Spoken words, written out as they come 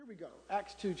we go.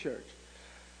 Acts 2 church.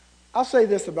 I'll say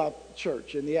this about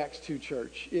church and the Acts 2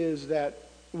 church is that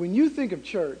when you think of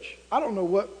church, I don't know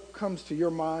what comes to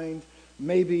your mind.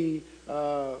 Maybe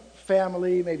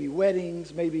family, maybe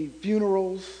weddings, maybe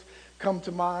funerals come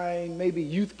to mind, maybe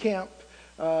youth camp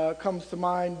comes to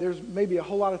mind. There's maybe a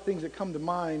whole lot of things that come to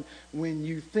mind when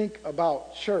you think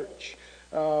about church.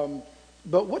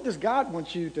 But what does God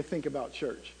want you to think about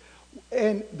church?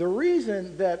 And the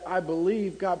reason that I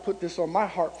believe God put this on my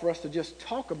heart for us to just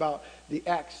talk about the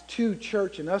Acts 2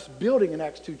 church and us building an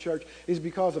Acts 2 church is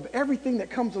because of everything that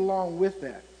comes along with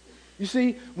that. You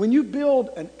see, when you build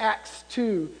an Acts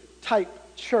 2 type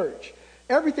church,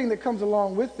 everything that comes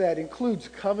along with that includes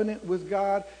covenant with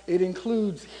God. It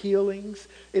includes healings.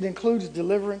 It includes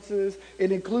deliverances.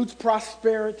 It includes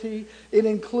prosperity. It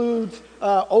includes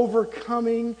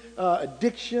overcoming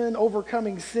addiction,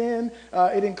 overcoming sin.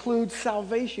 It includes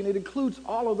salvation. It includes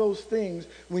all of those things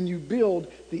when you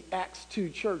build the Acts 2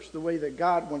 church the way that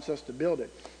God wants us to build it.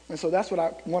 And so that's what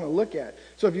I want to look at.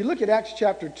 So if you look at Acts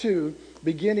chapter 2,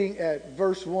 beginning at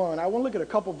verse 1, I want to look at a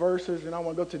couple verses, and I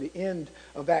want to go to the end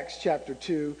of Acts chapter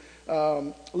 2.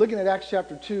 Looking at Acts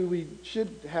chapter 2, we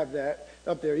should have that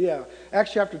up there, yeah.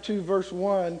 Acts chapter 2, verse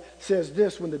 1 says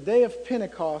this: when the day of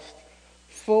Pentecost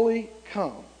fully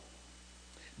come,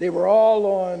 they were all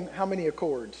on how many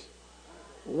accords?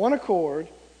 One accord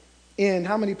in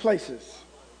how many places?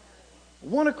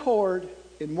 One accord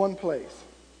in one place.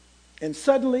 And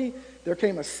suddenly there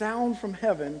came a sound from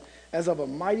heaven as of a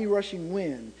mighty rushing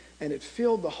wind, and it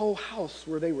filled the whole house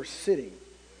where they were sitting.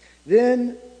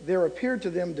 Then there appeared to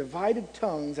them divided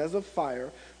tongues as of fire.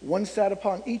 One sat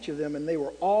upon each of them, and they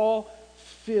were all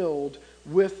filled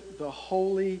with the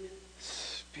Holy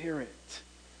Spirit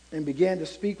and began to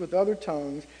speak with other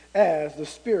tongues as the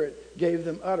Spirit gave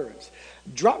them utterance.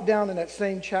 Drop down in that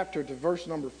same chapter to verse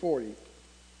number 40.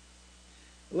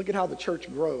 Look at how the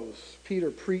church grows. Peter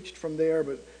preached from there,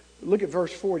 but look at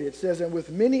verse 40. It says, and with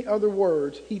many other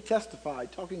words he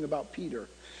testified, talking about Peter.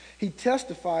 He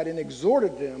testified and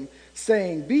exhorted them,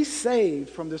 saying, be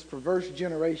saved from this perverse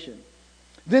generation.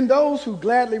 Then those who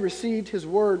gladly received his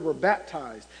word were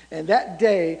baptized, and that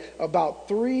day about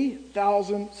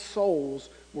 3,000 souls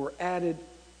were added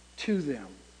to them.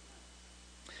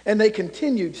 And they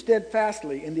continued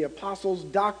steadfastly in the apostles'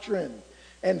 doctrine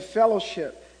and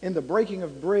fellowship, in the breaking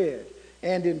of bread,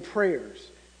 and in prayers.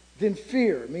 Then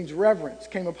fear, means reverence,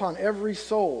 came upon every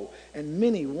soul, and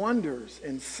many wonders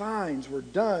and signs were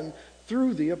done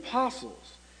through the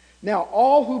apostles. Now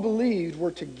all who believed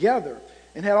were together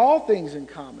and had all things in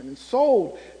common, and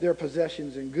sold their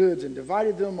possessions and goods, and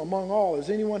divided them among all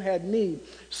as anyone had need.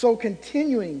 So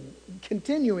continuing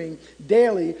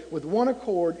daily with one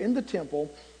accord in the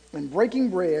temple, and breaking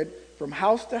bread from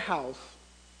house to house,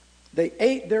 they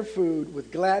ate their food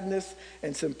with gladness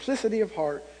and simplicity of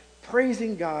heart,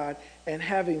 praising God and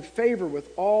having favor with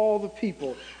all the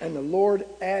people. And the Lord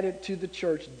added to the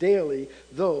church daily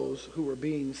those who were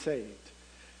being saved.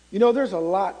 You know, there's a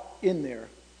lot in there.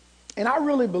 And I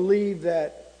really believe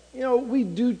that, you know, we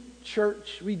do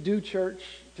church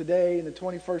today in the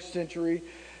 21st century.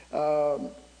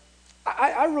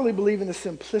 I really believe in the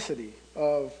simplicity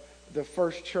of the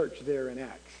first church there in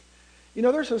Acts. You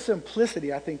know, there's a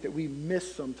simplicity, I think, that we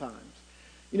miss sometimes.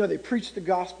 You know, they preached the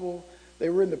gospel. They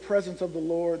were in the presence of the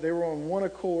Lord. They were on one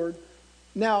accord.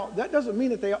 Now, that doesn't mean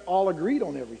that they all agreed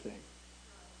on everything.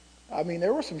 I mean,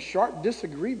 there were some sharp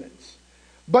disagreements.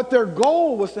 But their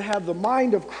goal was to have the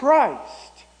mind of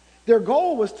Christ. Their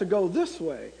goal was to go this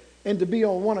way and to be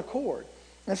on one accord.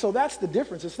 And so that's the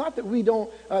difference. It's not that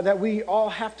we all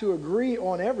have to agree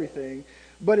on everything.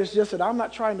 But it's just that I'm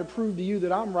not trying to prove to you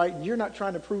that I'm right, and you're not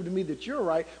trying to prove to me that you're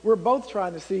right. We're both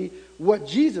trying to see what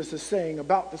Jesus is saying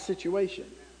about the situation.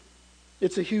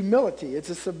 It's a humility.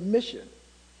 It's a submission.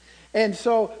 And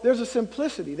so there's a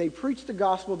simplicity. They preached the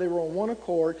gospel. They were on one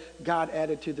accord. God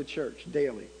added to the church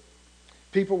daily.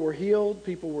 People were healed.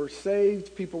 People were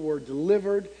saved. People were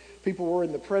delivered. People were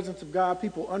in the presence of God.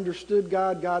 People understood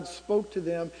God. God spoke to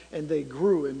them, and they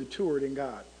grew and matured in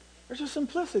God. There's a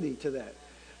simplicity to that.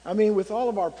 I mean, with all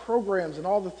of our programs and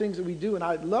all the things that we do, and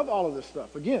I love all of this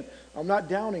stuff. Again, I'm not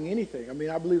downing anything. I mean,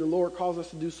 I believe the Lord calls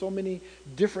us to do so many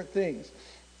different things.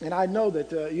 And I know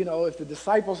that, you know, if the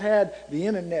disciples had the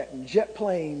internet and jet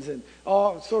planes and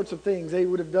all sorts of things, they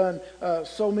would have done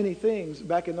so many things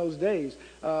back in those days.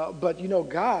 But you know,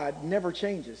 God never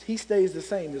changes. He stays the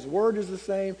same. His word is the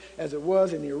same as it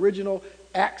was in the original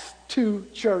Acts 2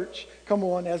 church, come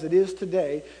on, as it is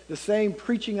today. The same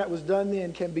preaching that was done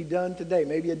then can be done today.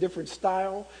 Maybe a different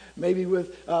style, maybe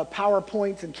with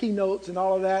PowerPoints and keynotes and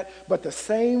all of that, but the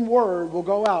same word will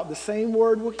go out. The same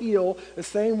word will heal. The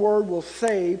same word will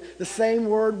save. The same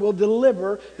word will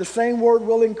deliver. The same word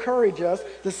will encourage us.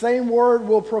 The same word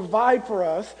will provide for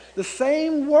us. The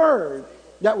same word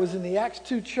that was in the Acts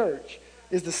 2 church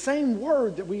is the same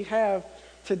word that we have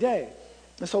today.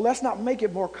 And so let's not make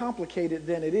it more complicated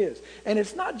than it is. And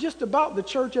it's not just about the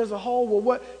church as a whole.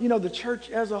 Well, the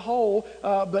church as a whole,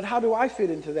 but how do I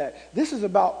fit into that? This is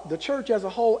about the church as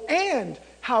a whole and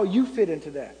how you fit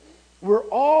into that. We're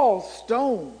all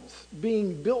stones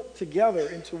being built together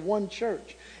into one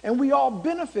church. And we all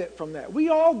benefit from that. We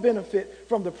all benefit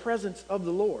from the presence of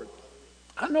the Lord.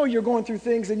 I know you're going through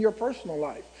things in your personal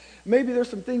life. Maybe there's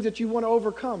some things that you want to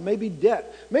overcome. Maybe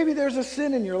debt. Maybe there's a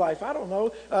sin in your life. I don't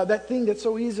know. That thing that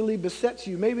so easily besets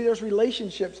you. Maybe there's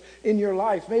relationships in your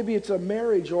life. Maybe it's a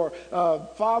marriage or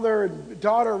father and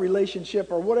daughter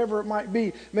relationship or whatever it might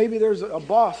be. Maybe there's a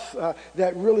boss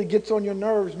that really gets on your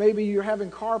nerves. Maybe you're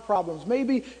having car problems.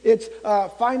 Maybe it's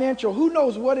financial. Who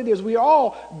knows what it is? We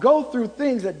all go through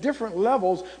things at different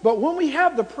levels. But when we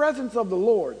have the presence of the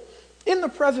Lord, in the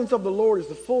presence of the Lord is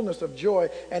the fullness of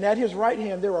joy, and at his right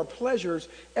hand there are pleasures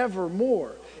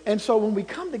evermore. And so when we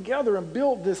come together and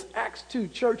build this Acts 2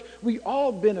 church, we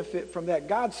all benefit from that.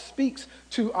 God speaks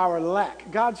to our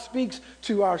lack. God speaks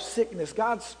to our sickness.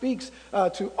 God speaks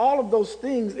to all of those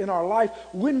things in our life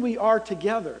when we are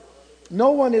together. No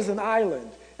one is an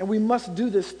island, and we must do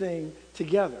this thing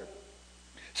together.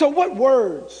 So what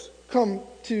words come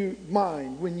to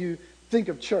mind when you think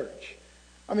of church?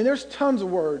 I mean, there's tons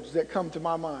of words that come to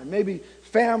my mind. Maybe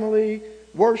family,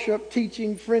 worship,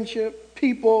 teaching, friendship,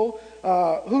 people.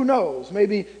 Who knows?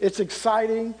 Maybe it's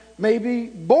exciting. Maybe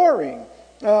boring.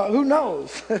 Who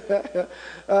knows?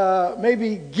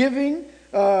 Maybe giving,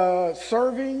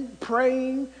 serving,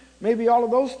 praying. Maybe all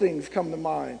of those things come to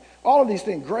mind. All of these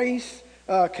things. Grace,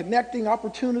 connecting,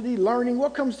 opportunity, learning.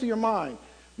 What comes to your mind?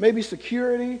 Maybe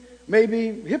security.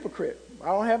 Maybe hypocrite. I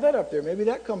don't have that up there. Maybe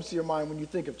that comes to your mind when you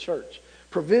think of church.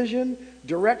 Provision,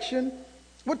 direction.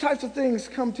 What types of things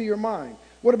come to your mind?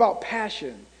 What about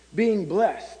passion, being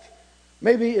blessed?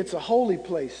 Maybe it's a holy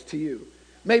place to you.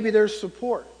 Maybe there's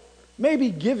support.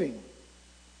 Maybe giving.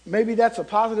 Maybe that's a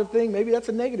positive thing. Maybe that's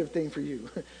a negative thing for you.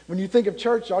 When you think of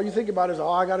church, all you think about is,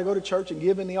 I got to go to church and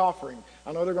give in the offering.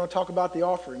 I know they're going to talk about the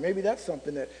offering. Maybe that's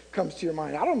something that comes to your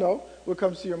mind. I don't know what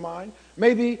comes to your mind.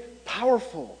 Maybe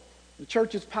powerful. The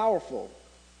church is powerful.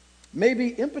 Maybe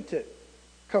impotent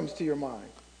comes to your mind.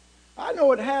 I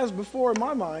know it has before in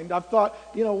my mind. I've thought,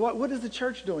 what is the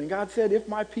church doing? God said, if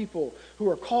my people who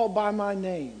are called by my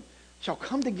name shall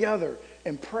come together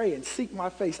and pray and seek my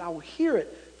face, I will hear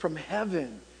it from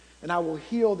heaven and I will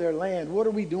heal their land. What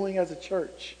are we doing as a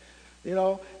church?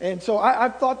 And so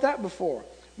I've thought that before.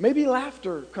 Maybe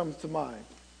laughter comes to mind.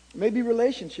 Maybe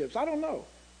relationships. I don't know.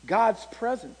 God's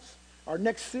presence. Our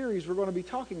next series, we're going to be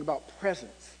talking about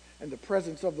presence and the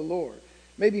presence of the Lord.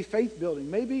 Maybe faith building,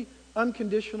 maybe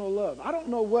unconditional love. I don't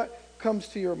know what comes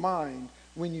to your mind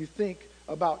when you think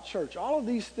about church. All of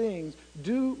these things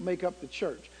do make up the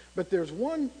church. But there's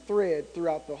one thread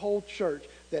throughout the whole church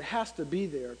that has to be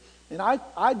there. And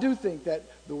I do think that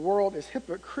the world is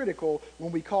hypocritical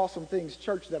when we call some things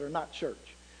church that are not church.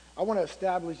 I want to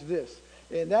establish this,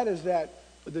 and that is that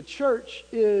the church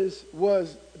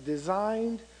was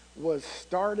designed, was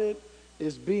started,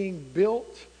 is being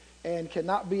built, and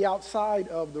cannot be outside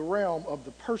of the realm of the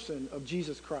person of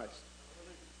Jesus Christ.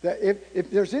 That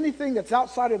if there's anything that's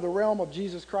outside of the realm of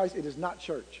Jesus Christ, it is not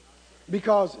church.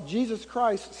 Because Jesus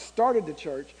Christ started the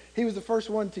church. He was the first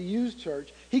one to use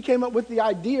church. He came up with the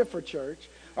idea for church.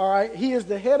 All right, he is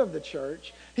the head of the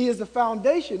church. He is the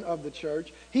foundation of the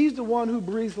church. He's the one who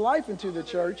breathes life into the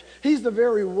church. He's the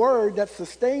very word that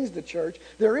sustains the church.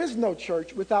 There is no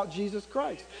church without Jesus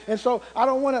Christ. And so I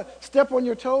don't want to step on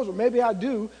your toes, or maybe I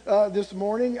do this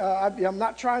morning. I'm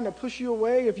not trying to push you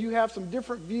away if you have some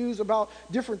different views about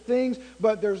different things,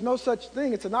 but there's no such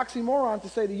thing. It's an oxymoron to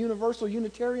say the Universal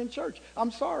Unitarian Church.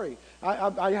 I'm sorry.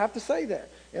 I have to say that.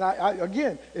 And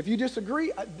again, if you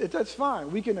disagree, that's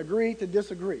fine. We can agree to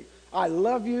disagree. I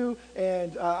love you,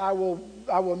 and I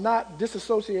will not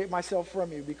disassociate myself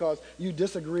from you because you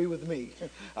disagree with me.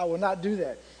 I will not do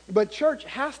that. But church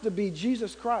has to be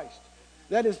Jesus Christ.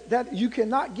 That you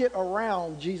cannot get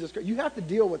around Jesus Christ. You have to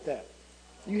deal with that.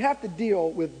 You have to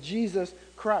deal with Jesus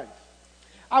Christ.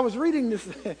 I was reading this.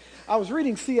 I was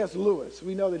reading C.S. Lewis.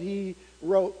 We know that he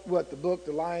wrote the book,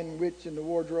 The Lion, Witch, and the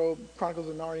Wardrobe, Chronicles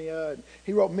of Narnia. And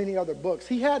he wrote many other books.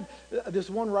 He had this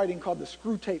one writing called the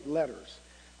Screwtape Letters.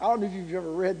 I don't know if you've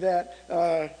ever read that,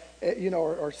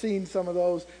 or seen some of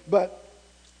those. But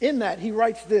in that, he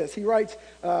writes this. He writes,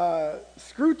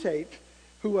 Screwtape,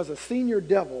 who was a senior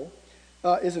devil,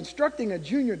 is instructing a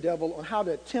junior devil on how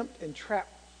to tempt and trap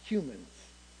humans.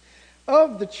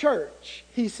 Of the church,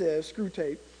 he says,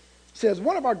 Screwtape says,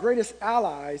 one of our greatest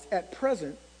allies at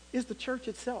present is the church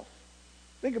itself.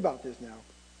 Think about this now.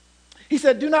 He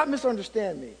said, do not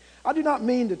misunderstand me. I do not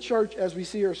mean the church as we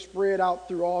see her spread out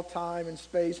through all time and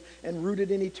space and rooted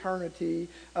in eternity,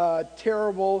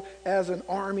 terrible as an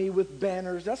army with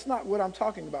banners. That's not what I'm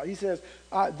talking about. He says,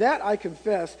 that I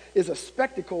confess is a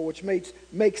spectacle which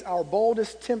makes our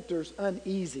boldest tempters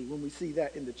uneasy when we see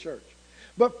that in the church.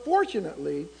 But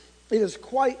fortunately, it is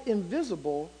quite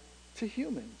invisible to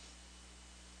humans.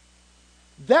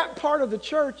 That part of the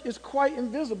church is quite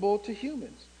invisible to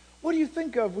humans. What do you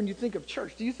think of when you think of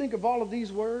church? Do you think of all of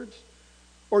these words?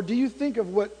 Or do you think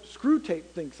of what Screwtape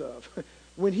thinks of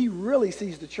when he really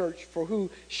sees the church for who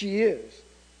she is?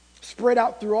 Spread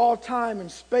out through all time and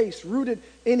space, rooted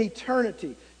in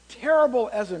eternity, terrible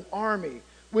as an army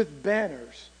with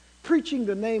banners, preaching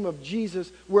the name of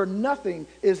Jesus where nothing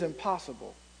is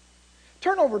impossible.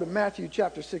 Turn over to Matthew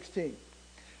chapter 16.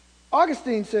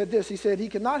 Augustine said this. He said, he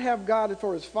cannot have God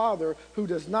for his father who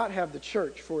does not have the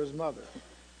church for his mother.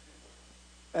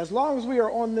 As long as we are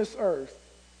on this earth,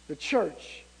 the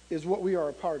church is what we are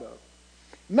a part of.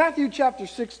 Matthew chapter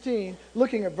 16,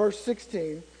 looking at verse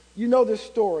 16, you know this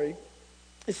story.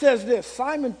 It says this,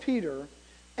 Simon Peter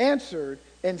answered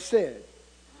and said,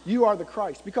 you are the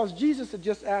Christ. Because Jesus had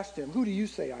just asked him, who do you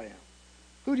say I am?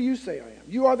 Who do you say I am?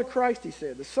 You are the Christ, he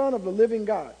said, the Son of the living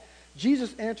God.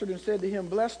 Jesus answered and said to him,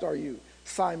 blessed are you,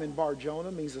 Simon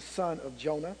Bar-Jonah, means the son of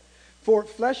Jonah. For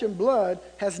flesh and blood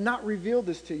has not revealed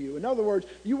this to you. In other words,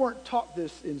 you weren't taught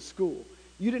this in school.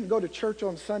 You didn't go to church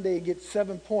on Sunday and get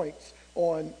 7 points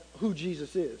on who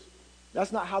Jesus is.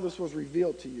 That's not how this was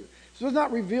revealed to you. So it's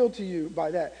not revealed to you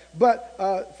by that.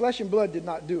 But flesh and blood did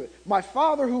not do it. My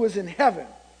Father who is in heaven,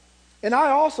 and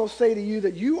I also say to you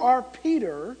that you are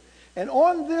Peter, and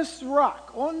on this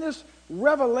rock, on this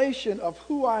revelation of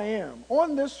who I am,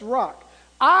 on this rock,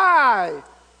 I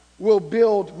will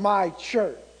build my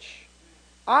church.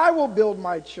 I will build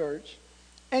my church.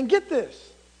 And get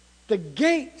this, the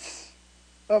gates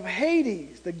of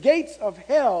Hades, the gates of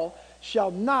hell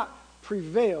shall not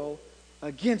prevail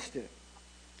against it.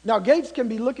 Now, gates can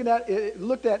be looked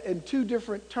at in two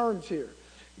different terms here.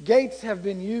 Gates have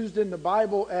been used in the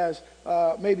Bible as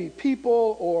maybe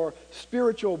people or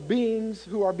spiritual beings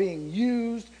who are being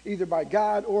used either by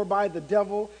God or by the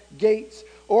devil. Gates.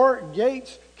 Or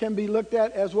gates can be looked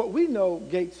at as what we know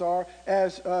gates are,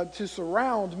 as to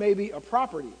surround maybe a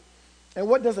property. And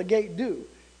what does a gate do?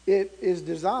 It is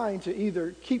designed to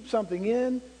either keep something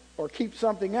in or keep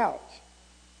something out.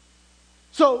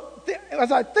 So as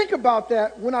I think about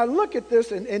that, when I look at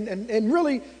this and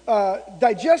really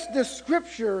digest this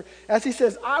scripture, as he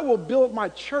says, I will build my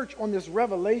church on this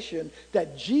revelation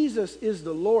that Jesus is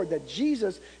the Lord, that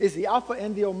Jesus is the Alpha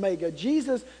and the Omega,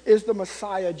 Jesus is the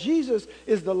Messiah, Jesus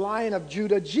is the Lion of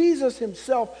Judah, Jesus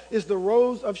himself is the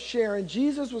Rose of Sharon.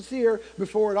 Jesus was here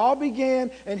before it all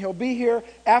began, and he'll be here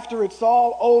after it's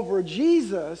all over.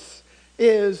 Jesus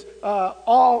is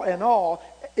all in all.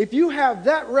 If you have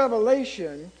that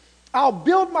revelation, I'll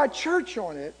build my church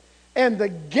on it, and the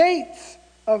gates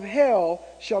of hell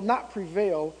shall not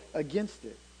prevail against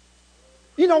it.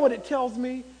 You know what it tells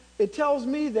me? It tells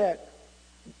me that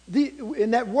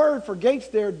in that word for gates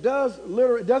there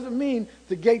doesn't mean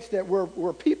the gates that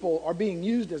where people are being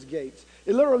used as gates.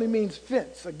 It literally means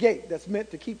fence, a gate that's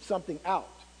meant to keep something out.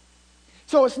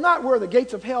 So it's not where the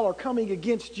gates of hell are coming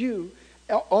against you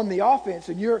on the offense,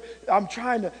 and I'm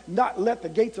trying to not let the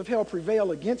gates of hell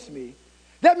prevail against me.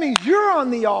 That means you're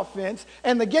on the offense,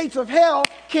 and the gates of hell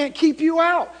can't keep you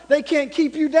out. They can't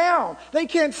keep you down. They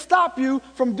can't stop you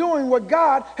from doing what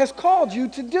God has called you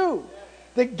to do.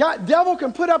 The devil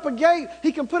can put up a gate.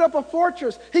 He can put up a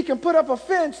fortress. He can put up a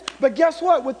fence. But guess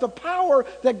what? With the power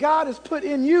that God has put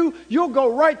in you, you'll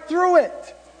go right through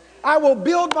it. I will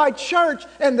build my church,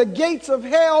 and the gates of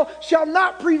hell shall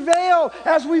not prevail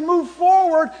as we move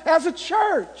forward as a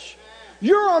church.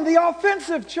 You're on the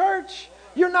offensive, church.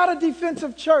 You're not a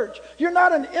defensive church. You're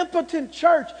not an impotent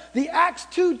church. The Acts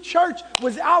 2 church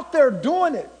was out there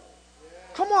doing it.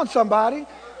 Come on, somebody.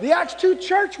 The Acts 2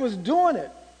 church was doing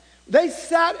it. They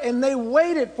sat and they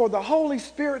waited for the Holy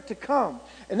Spirit to come.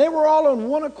 And they were all on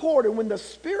one accord. And when the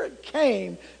Spirit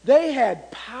came, they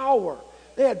had power.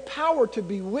 They had power to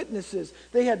be witnesses.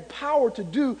 They had power to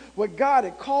do what God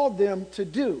had called them to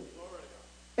do.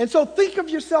 And so think of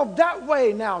yourself that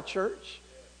way now, church,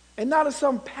 and not as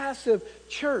some passive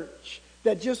church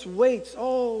that just waits.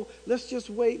 Oh, let's just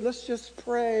wait. Let's just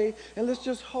pray. And let's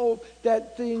just hope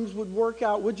that things would work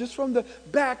out. We're just from the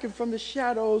back and from the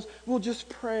shadows. We'll just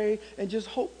pray and just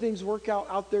hope things work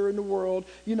out there in the world.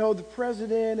 You know, the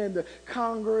president and the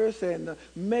Congress and the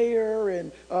mayor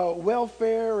and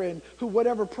welfare and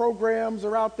whatever programs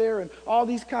are out there and all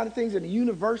these kind of things and the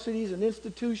universities and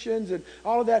institutions and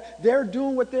all of that. They're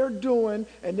doing what they're doing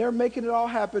and they're making it all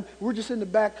happen. We're just in the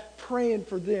back praying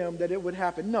for them that it would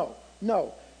happen.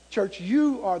 No, church,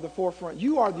 you are the forefront.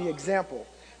 You are the example.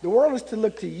 The world is to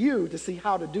look to you to see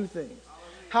how to do things,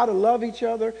 how to love each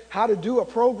other, how to do a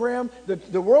program.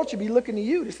 The world should be looking to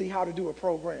you to see how to do a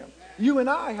program. You and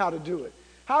I, how to do it.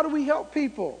 How do we help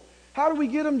people? How do we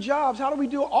get them jobs? How do we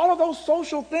do all of those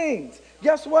social things?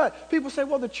 Guess what? People say,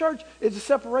 well, the church is a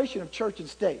separation of church and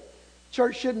state.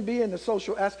 Church shouldn't be in the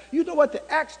social aspect. You know what? The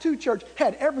Acts 2 church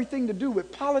had everything to do with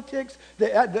politics.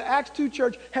 The Acts 2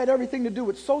 church had everything to do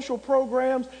with social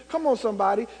programs. Come on,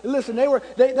 somebody. Listen,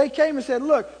 they came and said,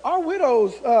 look, our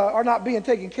widows are not being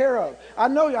taken care of. I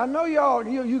know y'all,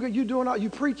 you doing all, you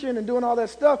preaching and doing all that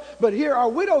stuff, but here our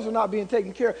widows are not being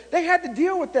taken care of. They had to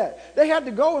deal with that. They had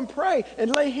to go and pray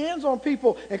and lay hands on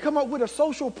people and come up with a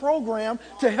social program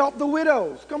to help the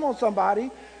widows. Come on,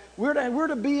 somebody. We're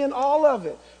to be in all of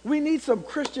it. We need some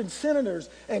Christian senators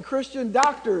and Christian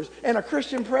doctors and a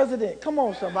Christian president. Come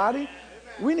on, somebody.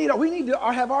 We need to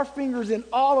have our fingers in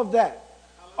all of that.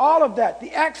 All of that.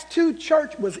 The Acts 2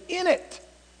 church was in it.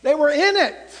 They were in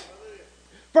it.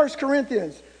 1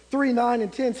 Corinthians 3, 9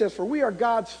 and 10 says, for we are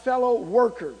God's fellow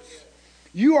workers.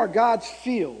 You are God's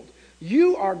field.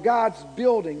 You are God's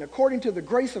building, according to the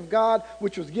grace of God,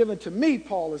 which was given to me,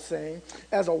 Paul is saying.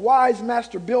 As a wise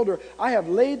master builder, I have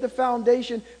laid the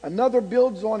foundation, another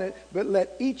builds on it, but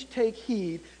let each take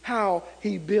heed how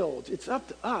he builds. It's up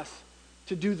to us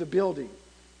to do the building.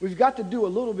 We've got to do a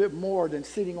little bit more than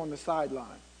sitting on the sideline.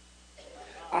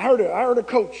 I heard a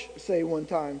coach say one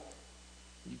time,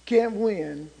 you can't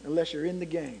win unless you're in the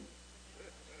game.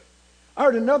 I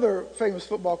heard another famous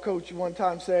football coach one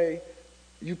time say,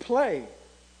 you play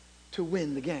to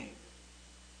win the game.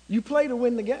 You play to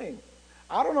win the game.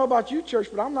 I don't know about you, church,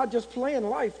 but I'm not just playing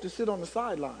life to sit on the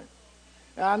sideline.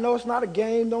 And I know it's not a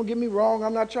game. Don't get me wrong.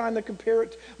 I'm not trying to compare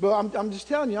it. But I'm just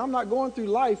telling you, I'm not going through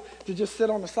life to just sit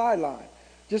on the sideline.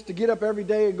 Just to get up every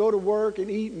day and go to work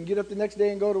and eat and get up the next day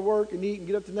and go to work and eat and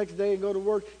get up the next day and go to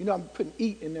work. You know, I'm putting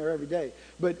eat in there every day.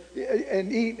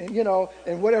 And eat and, you know,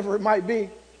 and whatever it might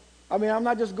be. I mean, I'm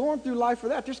not just going through life for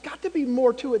that. There's got to be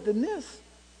more to it than this.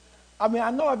 I mean,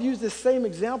 I know I've used this same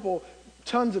example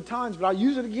tons of times, but I'll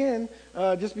use it again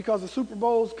just because the Super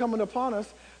Bowl's coming upon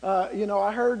us. You know,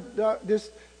 I heard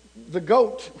the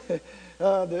GOAT,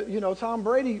 Tom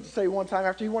Brady say one time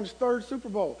after he won his third Super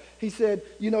Bowl, he said,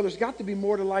 you know, there's got to be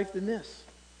more to life than this.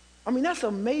 I mean, that's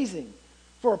amazing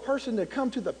for a person to come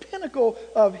to the pinnacle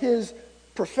of his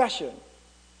profession,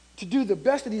 to do the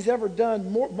best that he's ever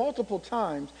done multiple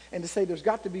times, and to say there's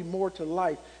got to be more to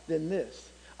life than this.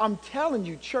 I'm telling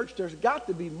you, church, there's got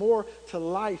to be more to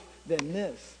life than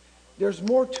this. There's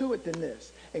more to it than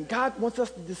this. And God wants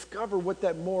us to discover what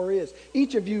that more is.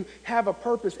 Each of you have a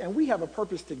purpose, and we have a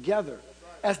purpose together.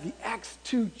 As the Acts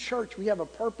 2 church, we have a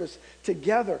purpose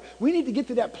together. We need to get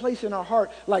to that place in our heart,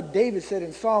 like David said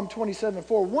in Psalm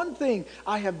 27:4. One thing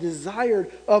I have desired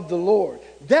of the Lord,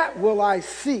 that will I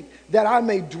seek, that I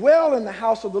may dwell in the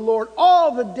house of the Lord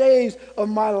all the days of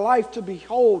my life, to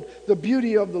behold the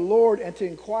beauty of the Lord and to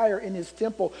inquire in his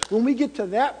temple. When we get to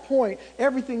that point,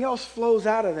 everything else flows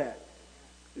out of that.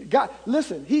 God,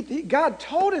 listen, God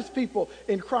told his people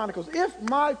in Chronicles, if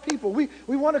my people, we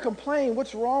want to complain,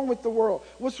 what's wrong with the world?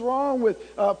 What's wrong with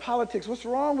politics? What's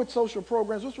wrong with social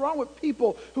programs? What's wrong with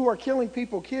people who are killing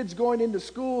people, kids going into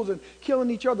schools and killing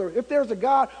each other? If there's a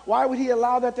God, why would he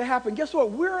allow that to happen? Guess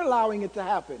what? We're allowing it to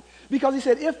happen. Because he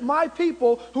said, if my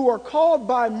people who are called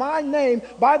by my name,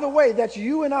 by the way, that's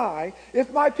you and I,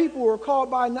 if my people who are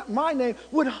called by my name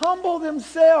would humble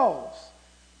themselves,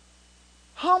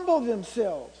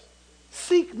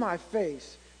 seek my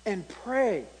face, and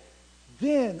pray,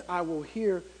 then I will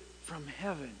hear from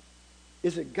heaven.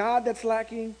 Is it God that's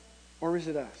lacking, or is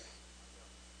it us?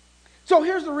 So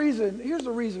here's the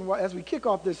reason why, as we kick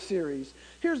off this series,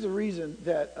 here's the reason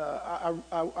that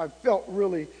I felt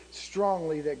really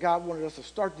strongly that God wanted us to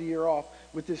start the year off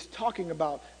with this, talking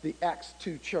about the Acts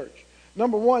 2 church.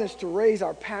 Number one is to raise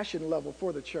our passion level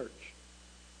for the church.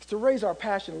 To raise our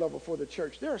passion level for the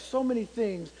church. There are so many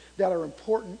things that are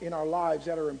important in our lives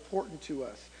that are important to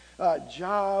us.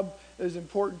 job is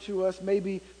important to us,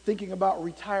 maybe thinking about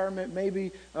retirement,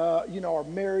 maybe, our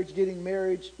marriage, getting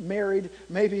married,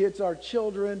 maybe it's our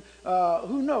children,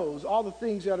 who knows, all the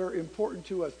things that are important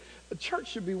to us. A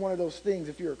church should be one of those things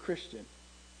if you're a Christian.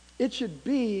 It should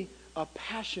be a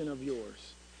passion of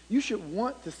yours. You should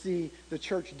want to see the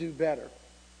church do better.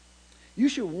 You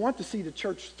should want to see the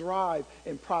church thrive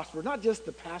and prosper, not just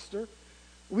the pastor.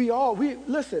 We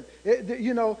listen, we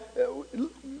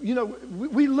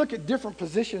look at different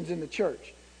positions in the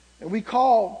church, and we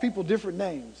call people different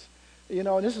names.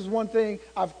 And this is one thing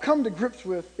I've come to grips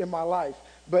with in my life.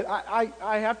 But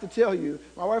I have to tell you,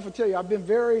 my wife will tell you, I've been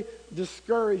very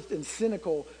discouraged and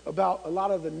cynical about a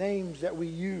lot of the names that we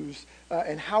use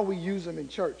and how we use them in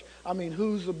church. I mean,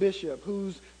 who's a bishop?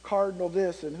 Who's cardinal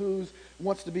this? And who's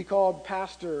wants to be called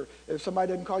pastor? If somebody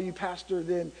doesn't call you pastor,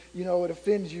 then, it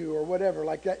offends you or whatever.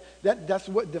 Like that's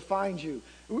what defines you.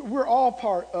 We're all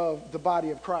part of the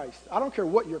body of Christ. I don't care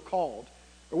what you're called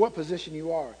or what position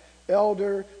you are.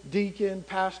 Elder, deacon,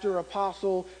 pastor,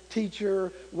 apostle,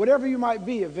 teacher, whatever you might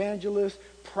be, evangelist,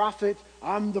 prophet.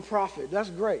 I'm the prophet. That's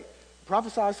great.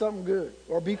 Prophesy something good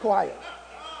or be quiet.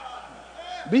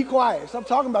 Be quiet. Stop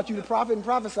talking about you, the prophet, and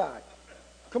prophesy.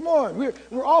 Come on.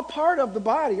 We're all part of the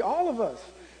body, all of us.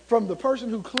 From the person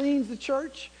who cleans the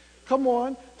church, come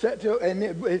on.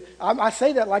 I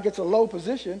say that like it's a low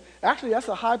position. Actually, that's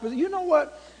a high position. You know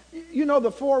what?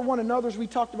 The 4 one another's we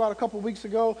talked about a couple of weeks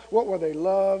ago. What were they?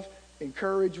 Love,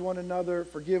 encourage one another,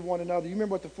 forgive one another. You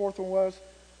remember what the 4th one was?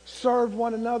 Serve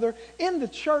one another. In the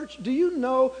church, do you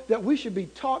know that we should be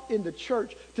taught in the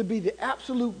church to be the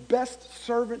absolute best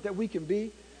servant that we can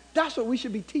be? That's what we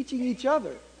should be teaching each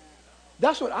other.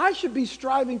 That's what I should be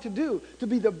striving to do, to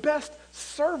be the best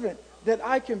servant that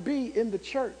I can be in the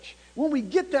church. When we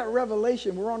get that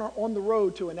revelation, we're on the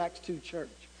road to an Acts 2 church.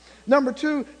 Number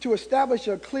 2, to establish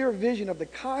a clear vision of the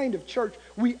kind of church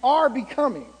we are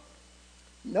becoming.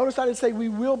 Notice I didn't say we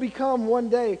will become one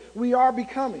day. We are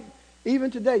becoming.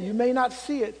 Even today, you may not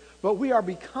see it, but we are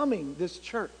becoming this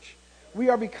church. We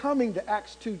are becoming the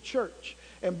Acts 2 church.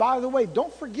 And by the way,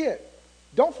 don't forget,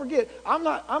 I'm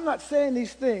not saying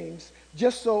these things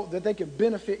just so that they can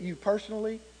benefit you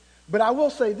personally, but I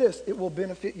will say this, it will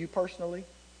benefit you personally.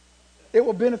 It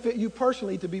will benefit you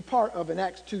personally to be part of an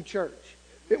Acts 2 church.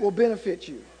 It will benefit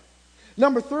you.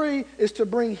 Number 3 is to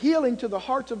bring healing to the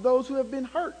hearts of those who have been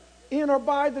hurt in or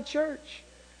by the church.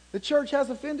 The church has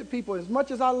offended people. As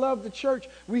much as I love the church,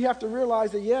 we have to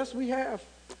realize that, yes, we have.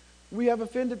 We have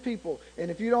offended people.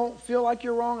 And if you don't feel like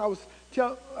you're wrong, I was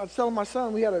telling my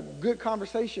son, we had a good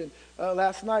conversation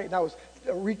last night, and I was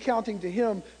recounting to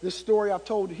him this story I've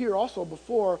told here also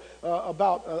before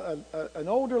about an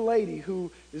older lady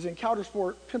who is in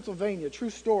Coudersport, Pennsylvania, true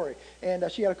story.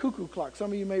 And she had a cuckoo clock.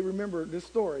 Some of you may remember this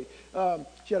story.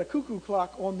 She had a cuckoo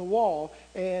clock on the wall,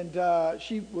 and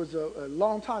she was a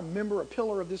longtime member, a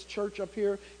pillar of this church up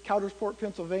here, Coudersport,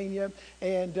 Pennsylvania.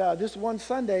 And this one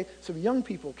Sunday, some young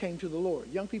people came to the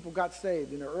Lord. Young people got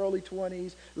saved in their early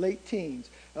 20s, late teens.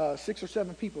 6 or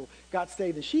 7 people got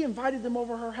saved. And she invited them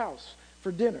over her house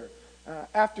for dinner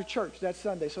after church that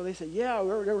Sunday. So they said, yeah,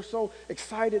 they were so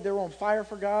excited. They were on fire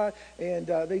for God, and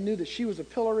they knew that she was a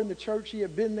pillar in the church. She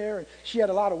had been there, and she had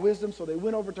a lot of wisdom, so they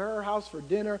went over to her house for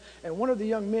dinner, and one of the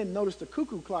young men noticed a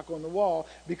cuckoo clock on the wall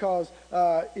because,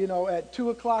 at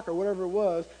 2 o'clock or whatever it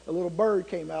was, a little bird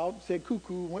came out, said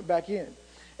cuckoo, went back in.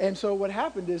 And so what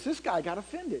happened is this guy got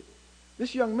offended.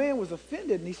 This young man was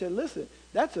offended, and he said, listen,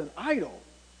 that's an idol.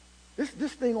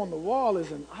 This thing on the wall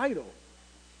is an idol.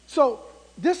 So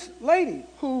this lady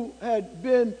who had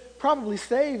been probably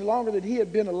saved longer than he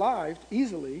had been alive,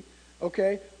 easily,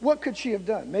 okay, what could she have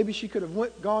done? Maybe she could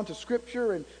have gone to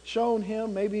Scripture and shown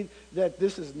him maybe that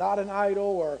this is not an idol,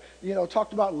 or,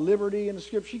 talked about liberty in the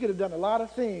Scripture. She could have done a lot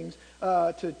of things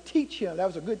to teach him. That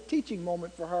was a good teaching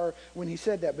moment for her when he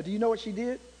said that. But do you know what she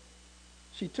did?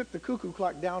 She took the cuckoo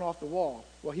clock down off the wall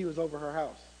while he was over her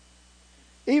house.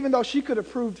 Even though she could have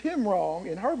proved him wrong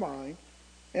in her mind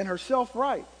and herself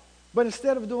right. But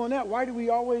instead of doing that, why do we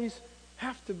always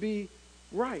have to be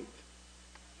right?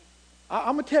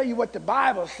 I'm going to tell you what the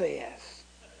Bible says.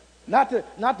 Not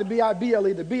the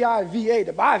B-I-B-L-E, the B-I-V-A,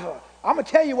 the Bible. I'm going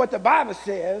to tell you what the Bible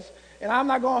says, and I'm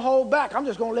not going to hold back. I'm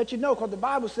just going to let you know because the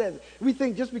Bible says it. We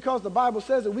think just because the Bible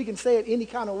says it, we can say it any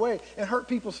kind of way and hurt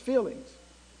people's feelings.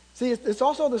 See, it's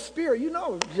also the Spirit. You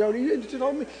know, Jody, you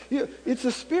told me. It's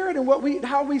the Spirit and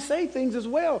how we say things as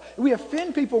well. We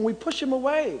offend people and we push them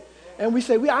away. And we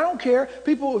say, I don't care.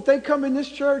 People, if they come in this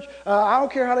church, I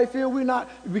don't care how they feel.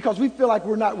 Because we feel like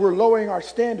we're lowering our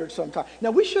standards sometimes. Now,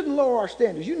 we shouldn't lower our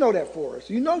standards. You know that for us.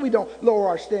 You know we don't lower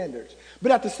our standards.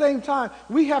 But at the same time,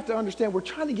 we have to understand we're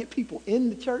trying to get people in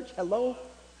the church. Hello?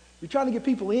 You're trying to get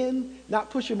people in, not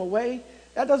push them away.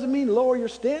 That doesn't mean lower your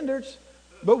standards.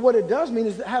 But what it does mean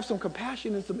is to have some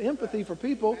compassion and some empathy for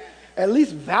people. At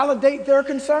least validate their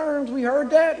concerns. We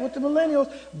heard that with the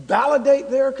millennials.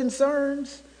 Validate their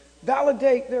concerns.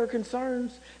 Validate their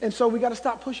concerns. And so we got to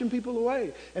stop pushing people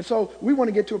away. And so we want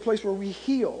to get to a place where we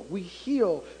heal. We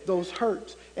heal those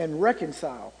hurts and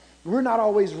reconcile. We're not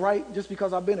always right. Just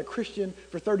because I've been a Christian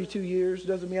for 32 years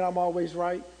doesn't mean I'm always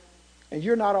right. And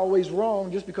you're not always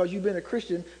wrong just because you've been a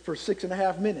Christian for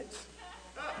 6.5 minutes.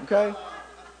 Okay?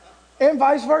 And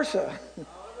vice versa.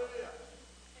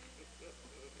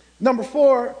 Number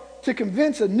 4, to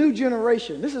convince a new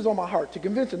generation. This is on my heart. To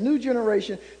convince a new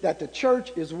generation that the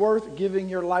church is worth giving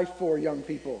your life for, young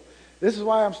people. This is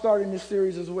why I'm starting this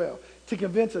series as well. To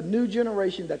convince a new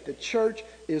generation that the church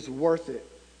is worth it.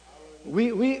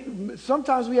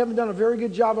 Sometimes we haven't done a very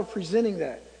good job of presenting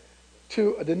that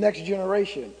to the next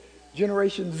generation.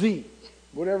 Generation Z,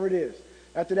 whatever it is.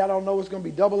 After that, I don't know, it's going to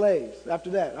be double A's. After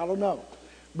that, I don't know.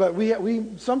 But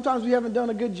sometimes we haven't done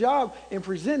a good job in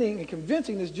presenting and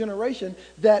convincing this generation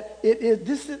that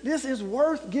this is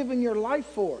worth giving your life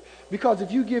for. Because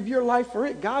if you give your life for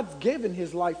it, God's given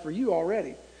his life for you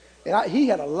already. And he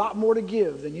had a lot more to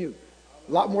give than you.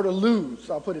 A lot more to lose,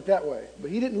 I'll put it that way.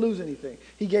 But he didn't lose anything.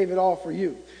 He gave it all for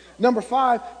you. Number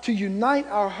 5, to unite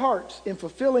our hearts in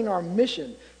fulfilling our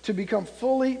mission to become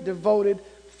fully devoted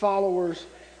followers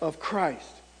of Christ.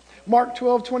 Mark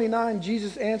 12:29,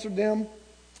 Jesus answered them.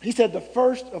 He said, the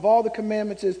first of all the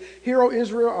commandments is, Hear, O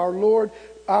Israel,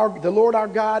 the Lord our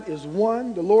God is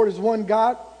one. The Lord is one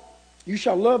God. You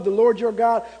shall love the Lord your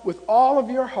God with all of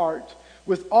your heart,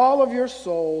 with all of your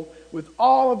soul, with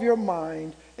all of your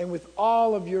mind, and with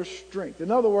all of your strength. In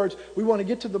other words, we want to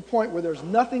get to the point where there's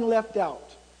nothing left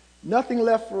out. Nothing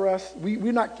left for us.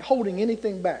 We're not holding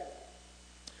anything back.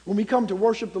 When we come to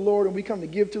worship the Lord and we come to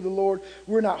give to the Lord,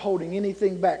 we're not holding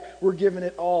anything back. We're giving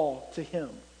it all to him.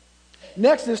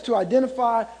 Next is to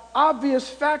identify obvious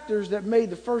factors that made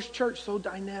the first church so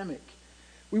dynamic.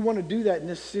 We want to do that in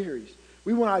this series.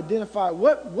 We want to identify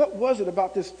what was it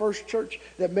about this first church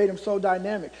that made them so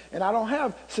dynamic. And I don't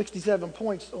have 67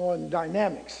 points on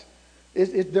dynamics.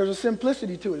 There's a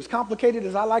simplicity to it. As complicated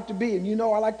as I like to be, and you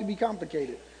know I like to be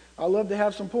complicated. I love to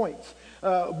have some points.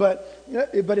 But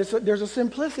there's a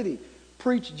simplicity.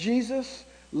 Preach Jesus,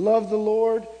 love the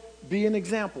Lord, be an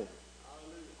example.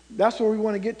 That's where we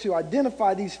want to get to.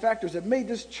 Identify these factors that made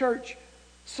this church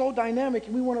so dynamic.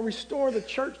 And we want to restore the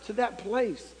church to that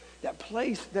place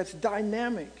that's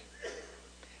dynamic.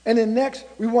 And then next,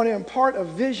 we want to impart a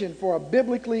vision for a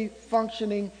biblically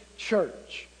functioning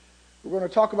church. We're going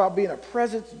to talk about being a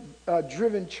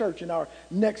presence-driven church in our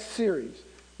next series.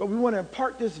 But we want to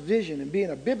impart this vision and being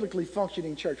a biblically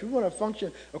functioning church. We want to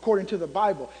function according to the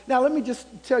Bible. Now, let me just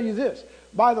tell you this.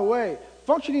 By the way,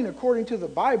 functioning according to the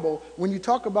Bible, when you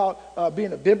talk about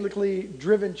being a biblically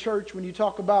driven church, when you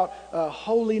talk about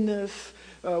holiness,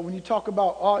 when you talk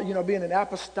about being an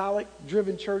apostolic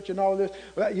driven church and all of this,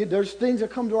 there's things that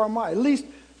come to our mind. At least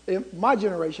in my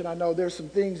generation, I know there's some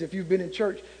things, if you've been in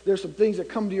church, there's some things that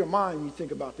come to your mind when you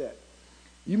think about that.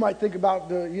 You might think about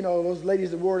those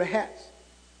ladies that wore the hats.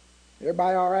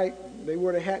 Everybody all right? They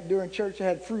wore the hat during church, they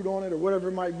had fruit on it or whatever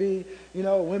it might be.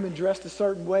 Women dressed a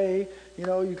certain way.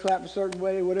 You clap a certain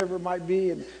way, whatever it might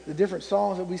be. And the different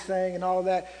songs that we sang and all of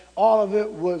that. All of it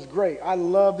was great. I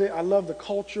loved it. I love the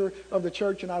culture of the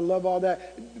church and I love all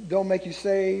that. Don't make you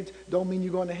saved. Don't mean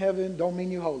you're going to heaven. Don't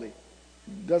mean you holy.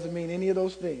 Doesn't mean any of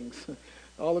those things.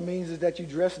 All it means is that you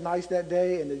dress nice that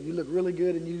day and that you look really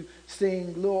good and you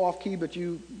sing a little off key, but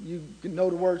you know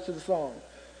the words to the song.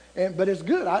 But it's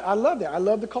good. I love that. I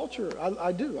love the culture.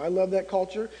 I do. I love that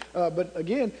culture. But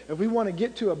again, if we want to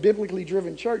get to a biblically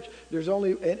driven church,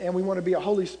 and we want to be a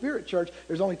Holy Spirit church,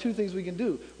 there's only 2 things we can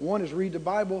do. One is read the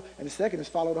Bible, and the second is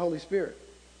follow the Holy Spirit.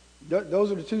 Those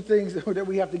are the 2 things that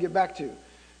we have to get back to.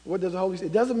 What does the Holy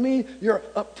Spirit? It doesn't mean you're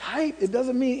uptight. It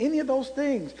doesn't mean any of those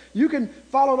things. You can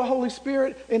follow the Holy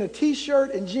Spirit in a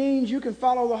T-shirt and jeans. You can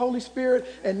follow the Holy Spirit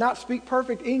and not speak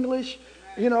perfect English.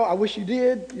 I wish you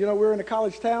did. We're in a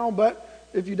college town, but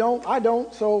if you don't, I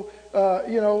don't. So,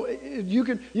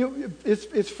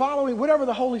 it's following whatever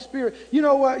the Holy Spirit. You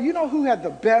know what? You know who had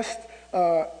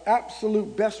the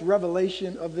absolute best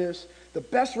revelation of this? The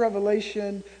best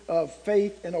revelation of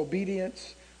faith and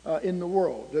obedience in the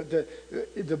world.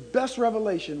 The best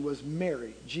revelation was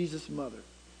Mary, Jesus' mother.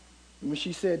 When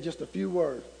she said just a few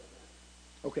words,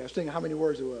 Okay, I was thinking how many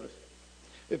words it was.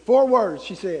 4 words,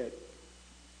 she said.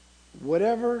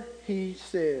 Whatever he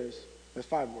says, that's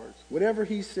 5 words. Whatever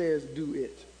he says, do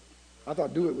it. I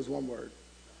thought do it was 1 word.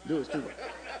 Do it is 2 words.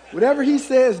 Whatever he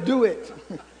says, do it.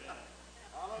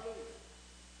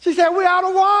 She said, we're out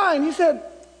of wine. He said,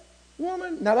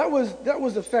 woman. Now that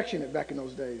was affectionate back in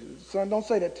those days. Son, don't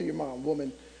say that to your mom,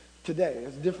 woman, today.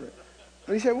 It's different.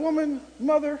 But he said, woman,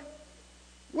 mother,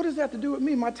 what does that have to do with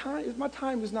me? My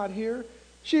time is not here.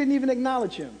 She didn't even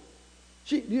acknowledge him.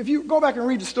 If you go back and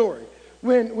read the story,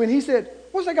 when he said,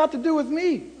 what's that got to do with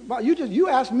me? You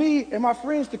asked me and my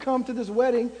friends to come to this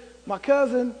wedding. My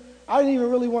cousin, I didn't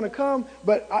even really want to come,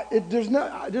 but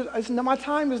my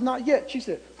time is not yet. She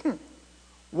said,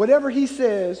 whatever he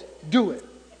says, do it.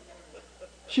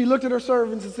 She looked at her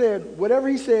servants and said, whatever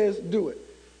he says, do it.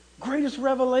 Greatest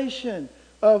revelation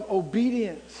of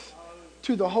obedience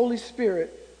to the Holy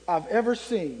Spirit I've ever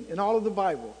seen in all of the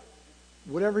Bible.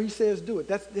 Whatever he says, do it.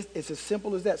 It's as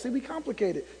simple as that. See, we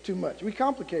complicate it too much. We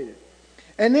complicate it.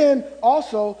 And then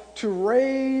also to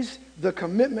raise the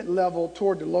commitment level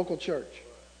toward the local church.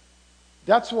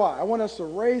 That's why I want us to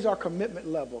raise our commitment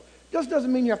level. This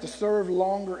doesn't mean you have to serve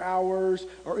longer hours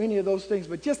or any of those things,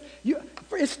 but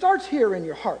it starts here in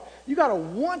your heart. You got to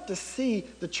want to see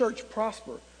the church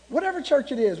prosper. Whatever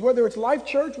church it is, whether it's Life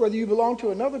Church, whether you belong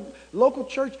to another local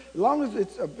church, as long as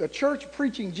it's a church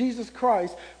preaching Jesus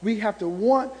Christ, we have to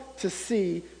want to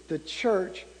see the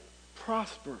church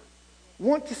prosper.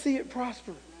 Want to see it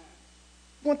prosper.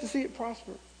 Want to see it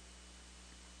prosper.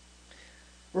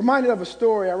 Reminded of a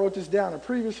story, I wrote this down. A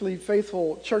previously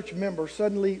faithful church member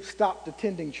suddenly stopped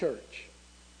attending church.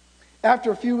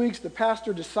 After a few weeks, the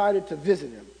pastor decided to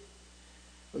visit him.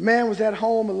 The man was at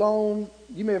home alone,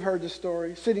 you may have heard this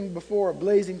story, sitting before a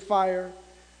blazing fire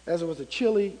as it was a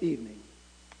chilly evening.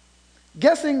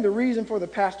 Guessing the reason for the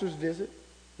pastor's visit,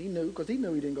 he knew, because he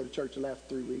knew he didn't go to church the last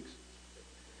 3 weeks.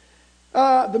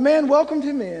 The man welcomed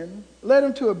him in, led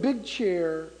him to a big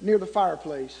chair near the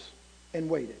fireplace, and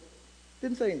waited.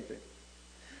 Didn't say anything.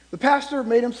 The pastor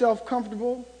made himself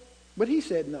comfortable, but he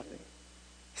said nothing,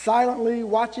 silently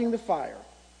watching the fire.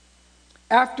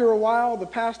 After a while, the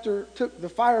pastor took the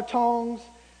fire tongs,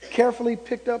 carefully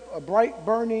picked up a bright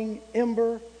burning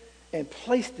ember, and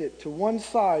placed it to one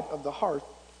side of the hearth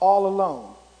all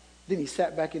alone. Then he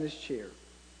sat back in his chair,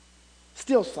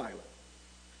 still silent.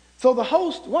 So the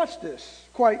host watched this,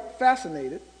 quite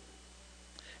fascinated,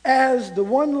 as the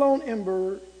one lone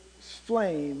ember's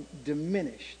flame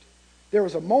diminished. There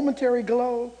was a momentary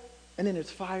glow, and then its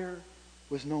fire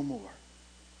was no more.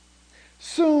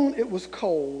 Soon it was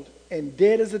cold and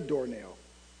dead as a doornail.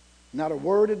 Not a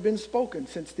word had been spoken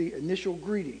since the initial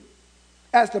greeting.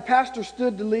 As the pastor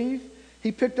stood to leave,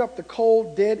 he picked up the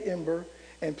cold, dead ember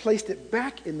and placed it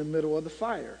back in the middle of the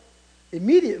fire.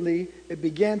 Immediately, it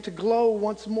began to glow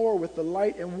once more with the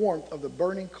light and warmth of the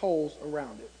burning coals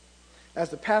around it. As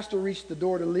the pastor reached the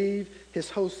door to leave, his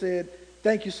host said,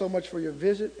 "Thank you so much for your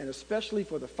visit, and especially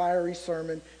for the fiery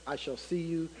sermon. I shall see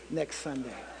you next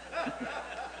Sunday."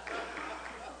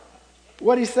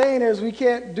 What he's saying is we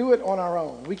can't do it on our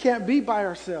own. We can't be by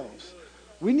ourselves.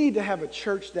 We need to have a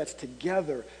church that's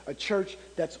together, a church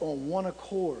that's on one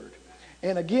accord.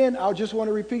 And again, I just want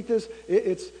to repeat this.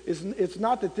 It's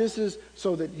not that this is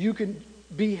so that you can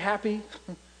be happy,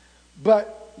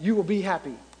 but you will be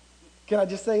happy. Can I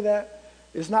just say that?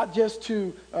 It's not just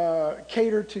to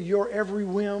cater to your every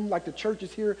whim, like the church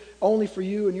is here only for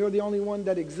you and you're the only one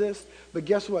that exists. But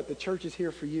guess what? The church is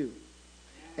here for you.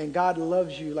 And God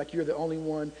loves you like you're the only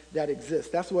one that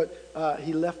exists. That's what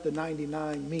He left the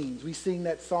 99 means. We sing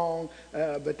that song,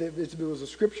 but it was a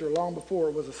scripture long before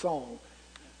it was a song.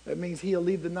 That means He'll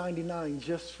leave the 99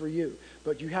 just for you.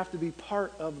 But you have to be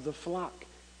part of the flock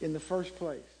in the first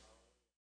place.